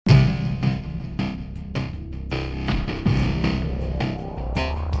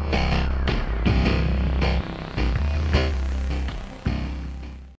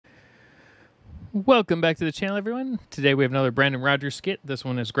Welcome back to the channel, everyone. Today we have another Brandon Rogers skit. This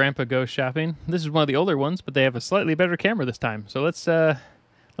one is Grandpa Goes Shopping. This is one of the older ones, but they have a slightly better camera this time. So let's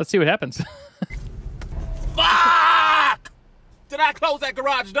see what happens. Fuck! Did I close that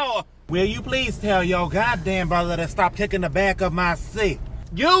garage door? Will you please tell your goddamn brother to stop kicking the back of my seat?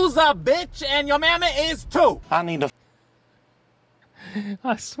 You's a bitch and your mammy is too. I need to.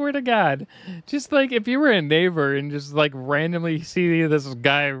 I swear to God, just like if you were a neighbor and just like randomly see this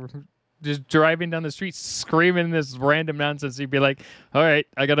guy just driving down the street screaming this random nonsense, you'd be like, all right,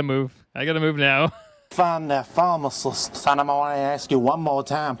 I gotta move. I gotta move now. Find that pharmacist. Son, I'm gonna ask you one more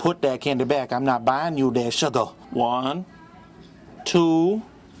time. Put that candy back. I'm not buying you that sugar. 1, 2.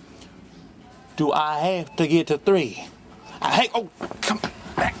 Do I have to get to 3? Oh, come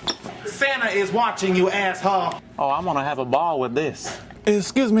back. Santa is watching you, asshole. Oh, I'm gonna have a ball with this.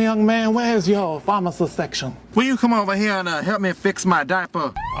 Excuse me, young man, where's your pharmacist section? Will you come over here and help me fix my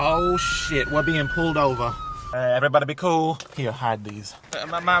diaper? Oh shit, we're being pulled over. Everybody be cool. Here, hide these.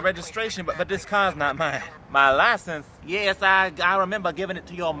 My registration, but this car's not mine. My license, yes, I remember giving it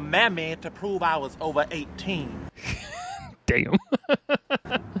to your mammy to prove I was over 18. Damn.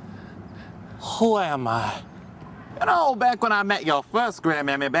 Who am I? You know, back when I met your first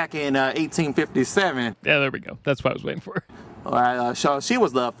grandmammy back in 1857. Yeah, there we go. That's what I was waiting for. Well, so she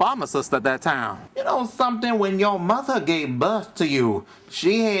was the pharmacist at that time. You know something, when your mother gave birth to you,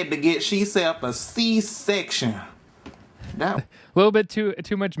 she had to get herself a C-section. That A little bit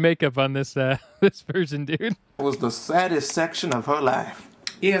too much makeup on this this person, dude. was the saddest section of her life.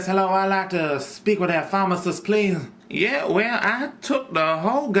 Yes, hello, I'd like to speak with that pharmacist, please. Yeah, well, I took the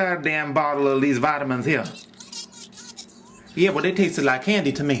whole goddamn bottle of these vitamins here. Yeah, but they tasted like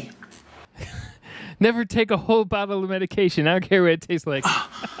candy to me. Never take a whole bottle of medication. I don't care what it tastes like.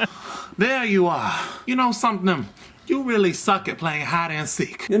 There you are. You know something? You really suck at playing hide and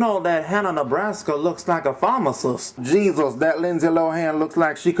seek. You know that Hannah, Nebraska looks like a pharmacist. Jesus, that Lindsay Lohan looks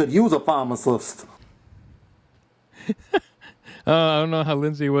like she could use a pharmacist. I don't know how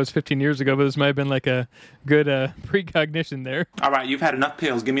Lindsay was 15 years ago, but this might have been like a good precognition there. All right, you've had enough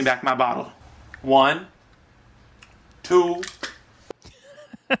pills. Give me back my bottle. 1, 2.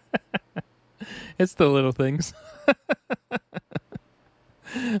 It's the little things.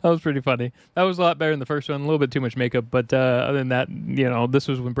 That was pretty funny. That was a lot better than the first one. A little bit too much makeup, but other than that, you know, this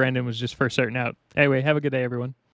was when Brandon was just first starting out. Anyway, have a good day, everyone.